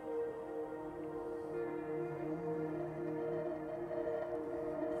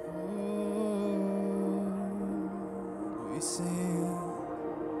 We sing.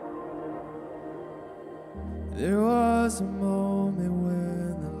 There was a moment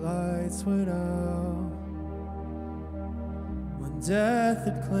when the lights went out, when death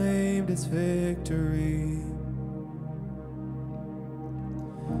had claimed its victory.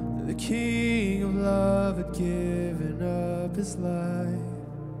 The King of love had given up his life,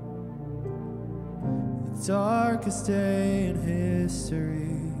 the darkest day in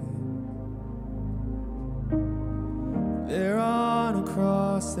history. There on a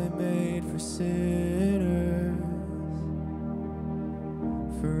cross they made for sinners,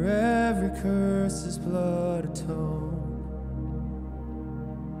 for every curse his blood atoned.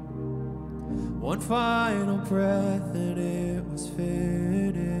 One final breath and it was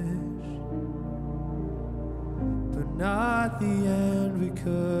finished, but not the end we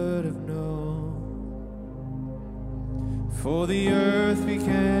could have known. For the earth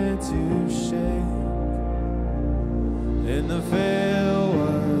began to shake, and the veil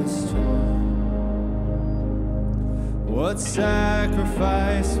was torn. What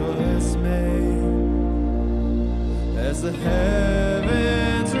sacrifice was made as the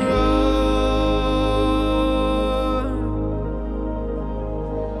heavens rose.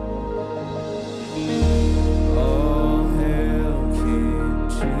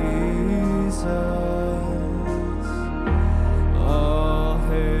 All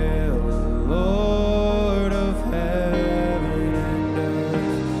hail, Lord of heaven and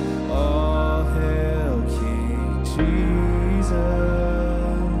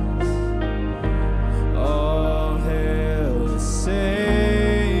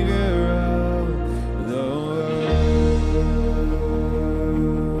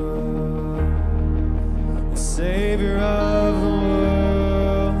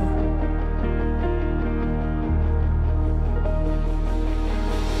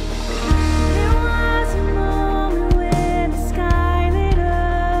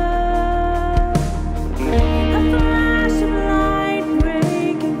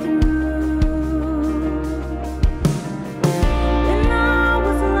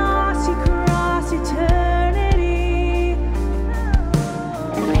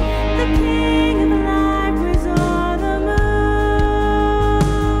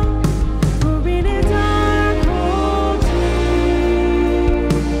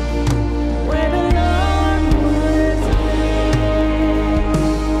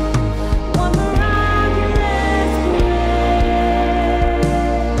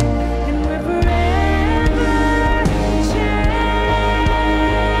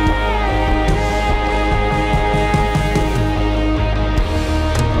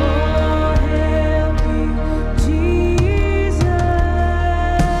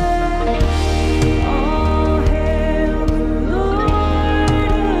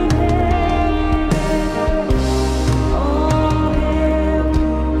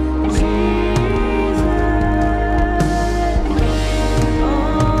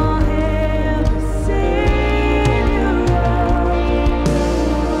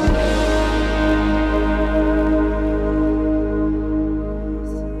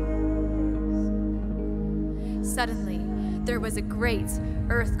great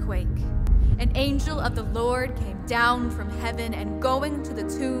earthquake. An angel of the Lord came down from heaven and going to the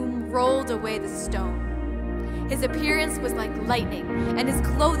tomb rolled away the stone. His appearance was like lightning and his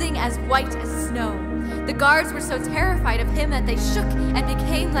clothing as white as snow. The guards were so terrified of him that they shook and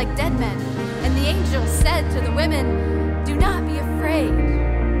became like dead men. And the angel said to the women, "Do not be afraid.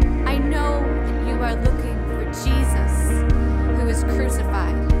 I know that you are looking for Jesus, who was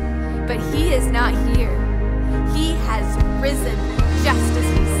crucified. But he is not here. He has risen, just as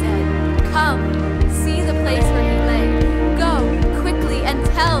he said. Come, see the place where he lay. Go quickly and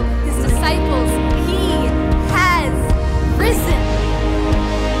tell his disciples, he has risen."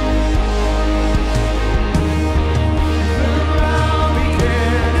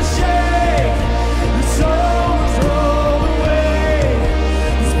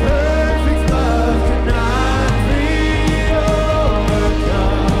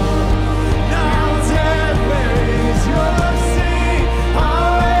 Now death bears your sin.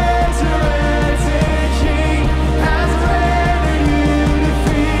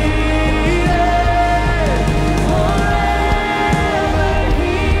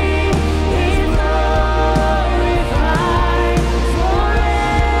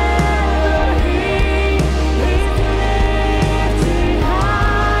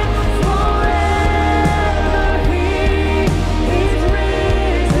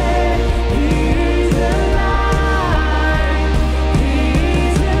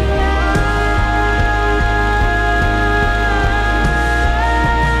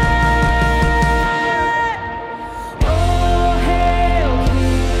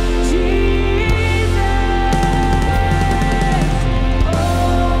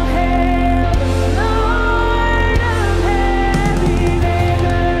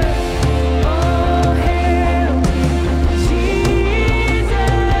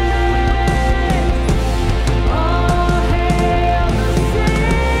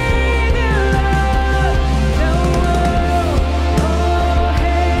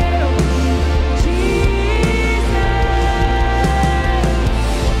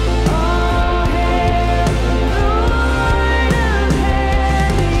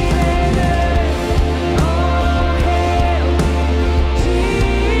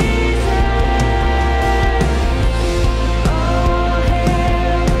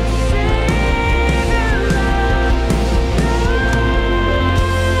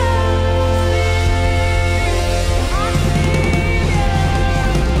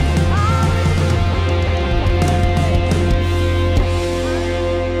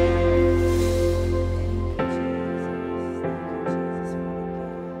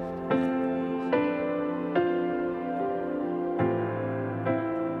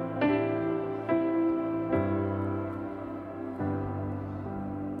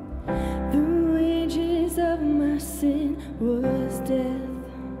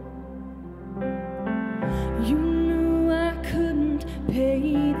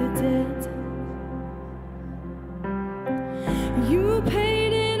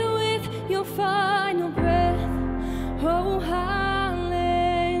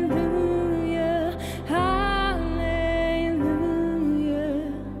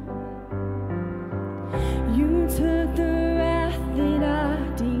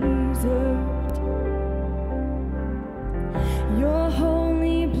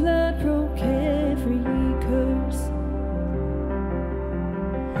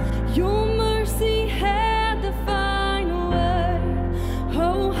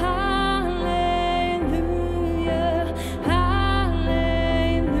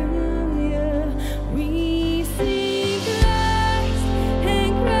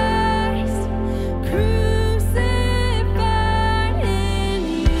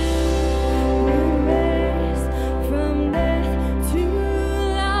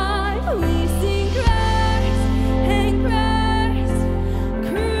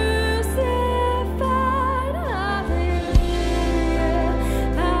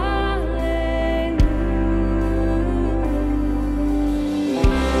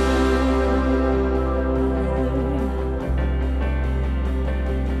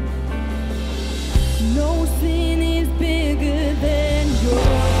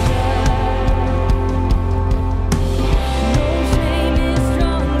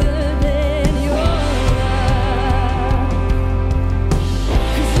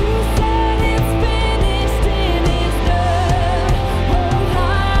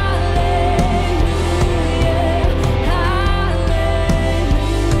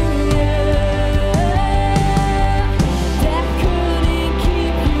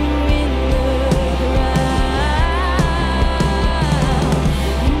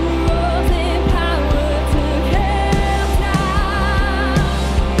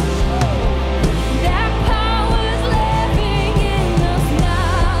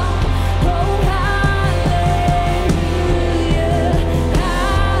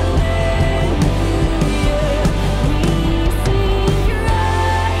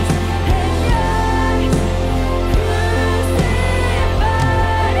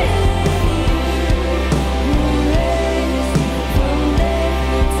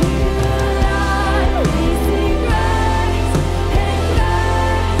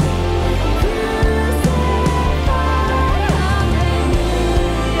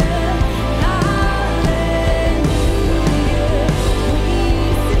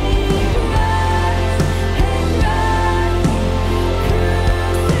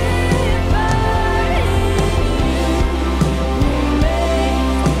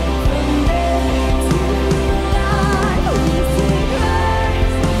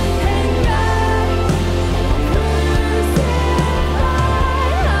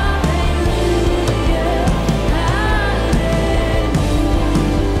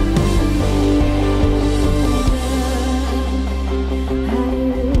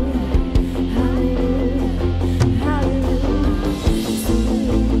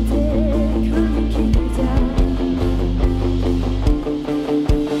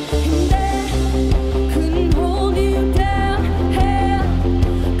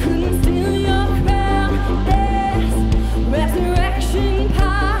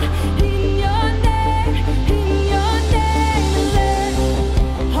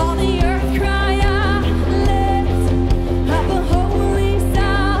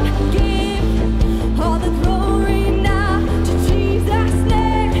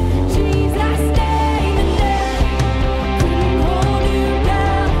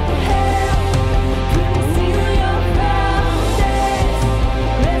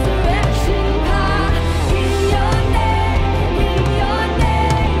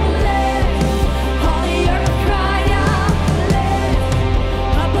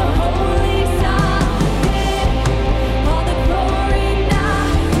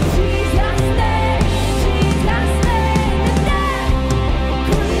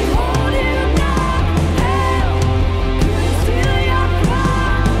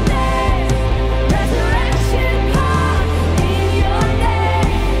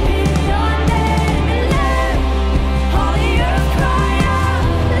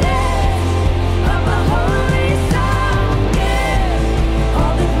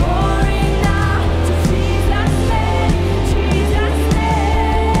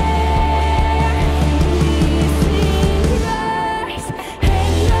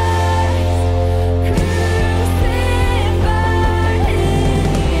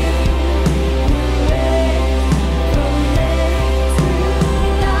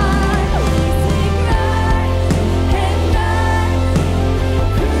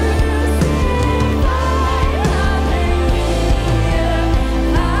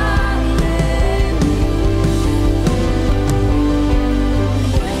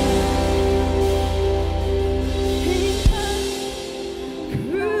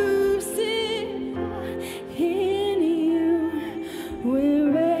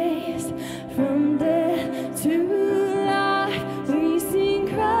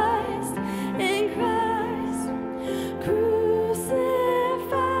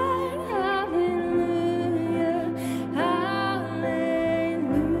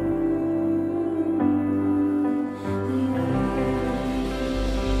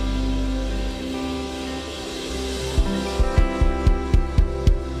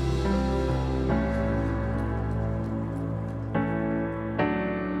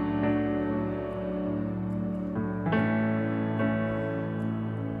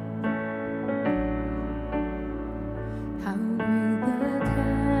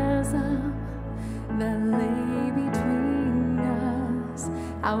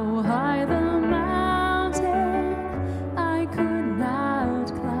 How high the mountain I could not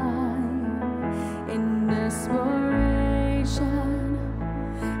climb. In desperation,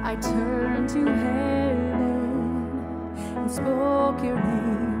 I turned to heaven and spoke your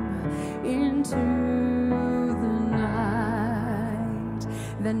name into the night.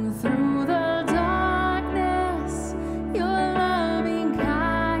 Then through the darkness, your loving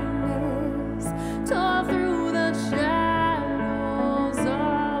kindness tore through the shadows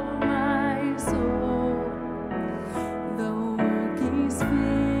of my soul. The work is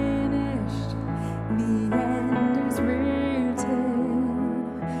finished, the end is written.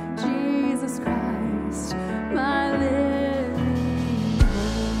 Jesus Christ, my living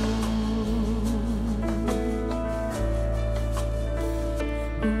hope.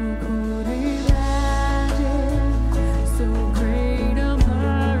 Who could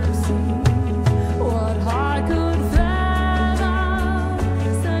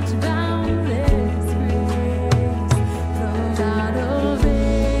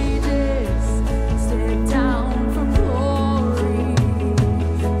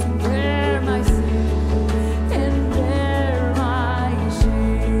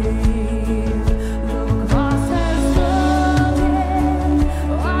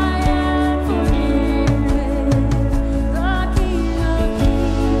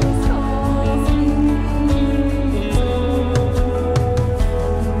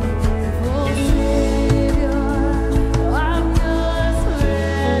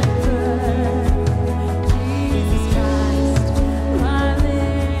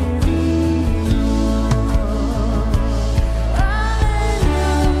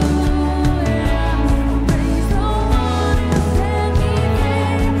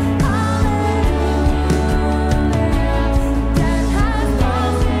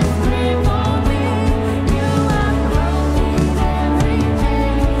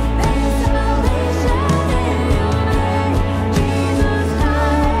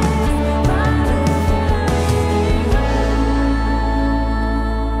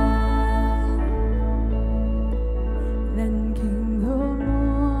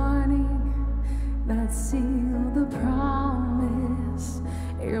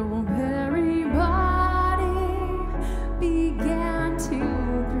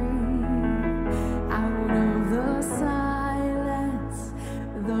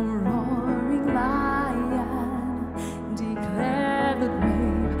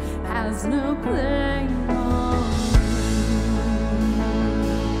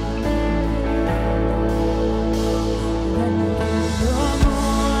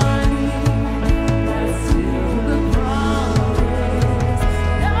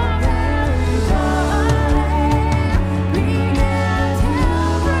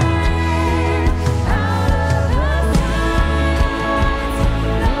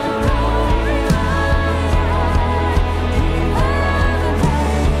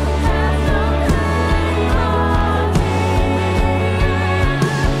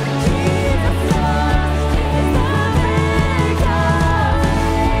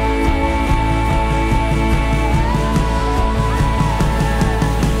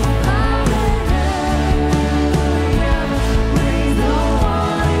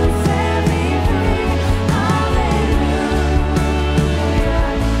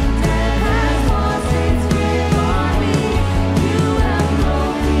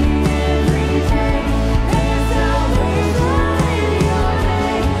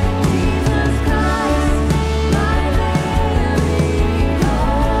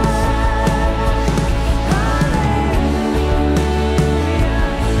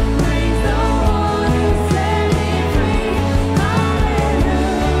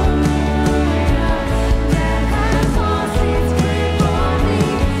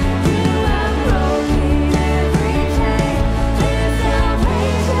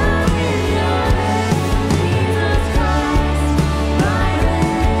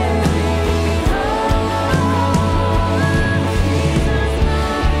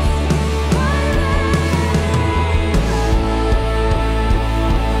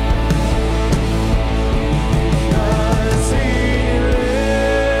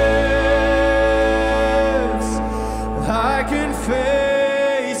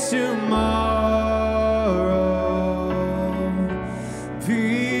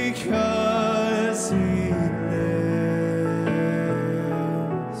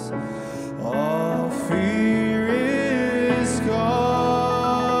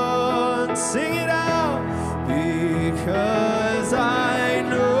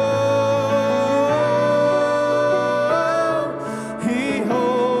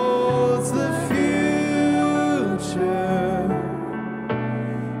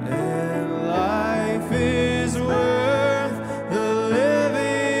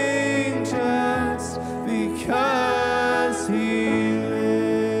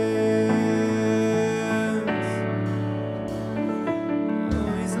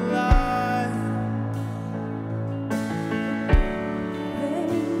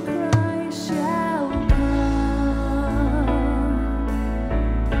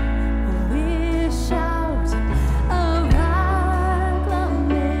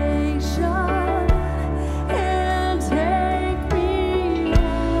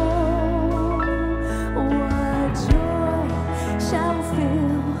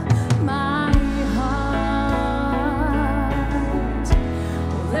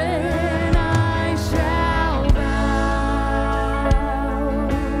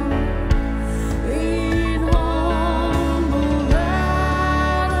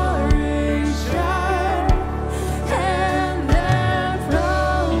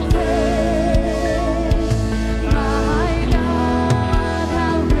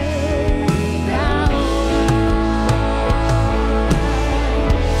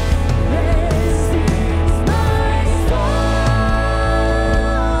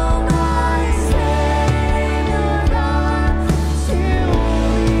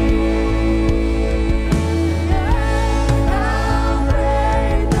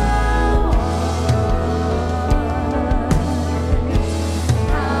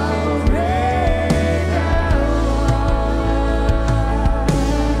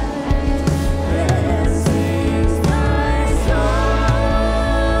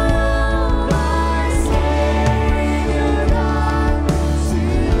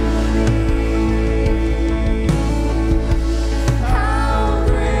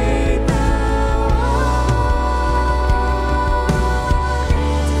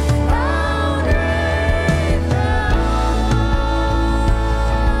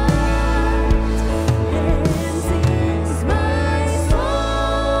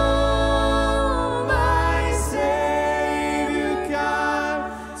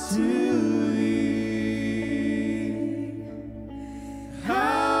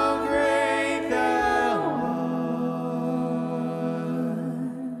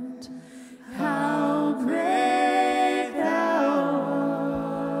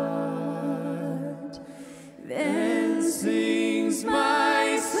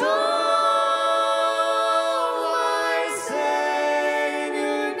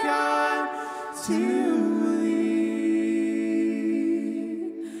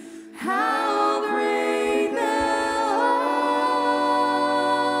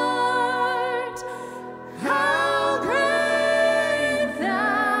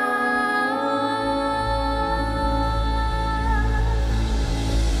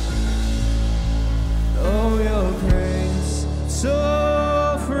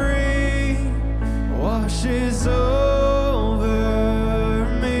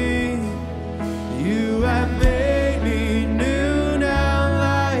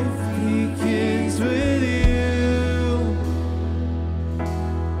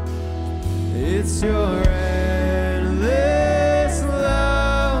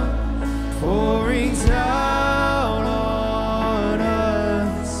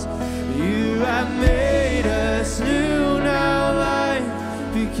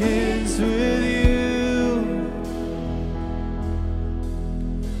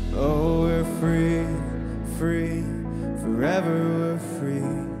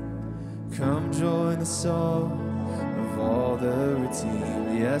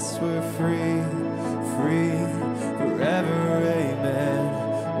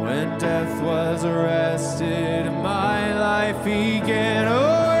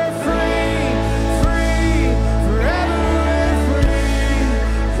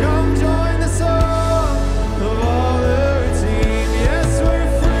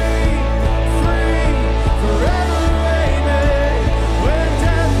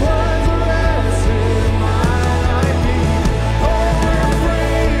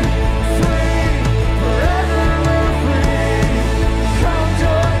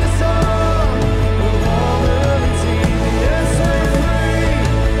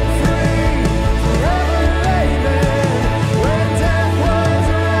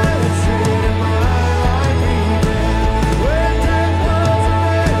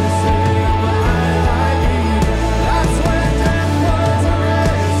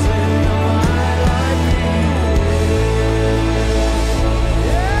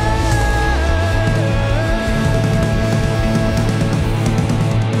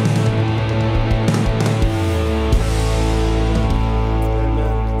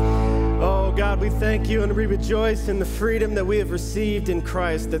Rejoice in the freedom that we have received in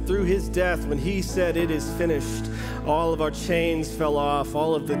Christ, that through his death, when he said it is finished, all of our chains fell off,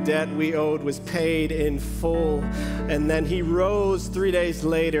 all of the debt we owed was paid in full. And then he rose 3 days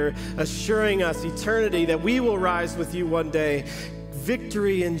later, assuring us eternity, that we will rise with you one day.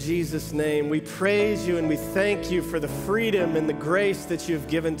 Victory in Jesus' name. We praise you and we thank you for the freedom and the grace that you have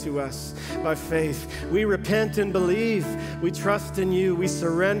given to us by faith. We repent and believe. We trust in you. We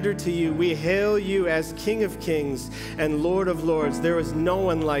surrender to you. We hail you as King of Kings and Lord of Lords. There is no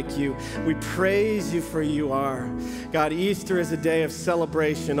one like you. We praise you for you are. God, Easter is a day of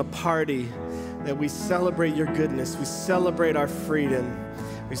celebration, a party. that we celebrate your goodness. We celebrate our freedom.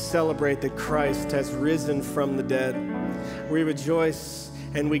 We celebrate that Christ has risen from the dead. We rejoice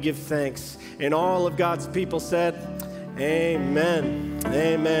and we give thanks. And all of God's people said, amen.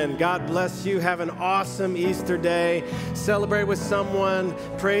 Amen. God bless you. Have an awesome Easter day. Celebrate with someone.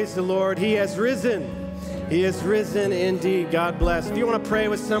 Praise the Lord. He has risen. He is risen indeed. God bless. If you want to pray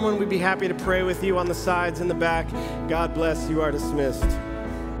with someone, we'd be happy to pray with you on the sides and the back. God bless. You are dismissed.